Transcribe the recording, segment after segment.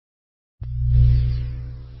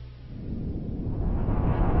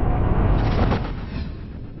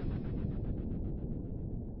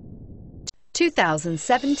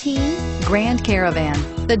2017 Grand Caravan.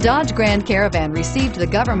 The Dodge Grand Caravan received the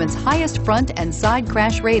government's highest front and side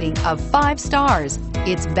crash rating of 5 stars.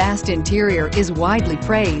 Its vast interior is widely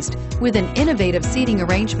praised, with an innovative seating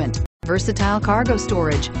arrangement, versatile cargo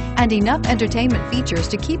storage, and enough entertainment features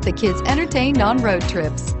to keep the kids entertained on road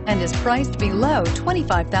trips, and is priced below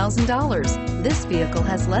 $25,000. This vehicle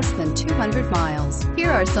has less than 200 miles.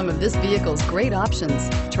 Here are some of this vehicle's great options: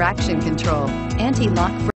 traction control,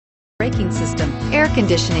 anti-lock braking system, air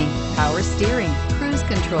conditioning, power steering, cruise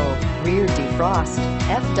control, rear defrost,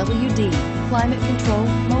 FWD, climate control,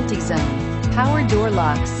 multi-zone, power door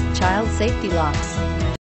locks, child safety locks.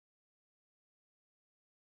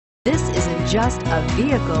 This isn't just a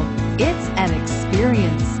vehicle, it's an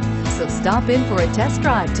experience. So stop in for a test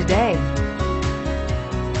drive today.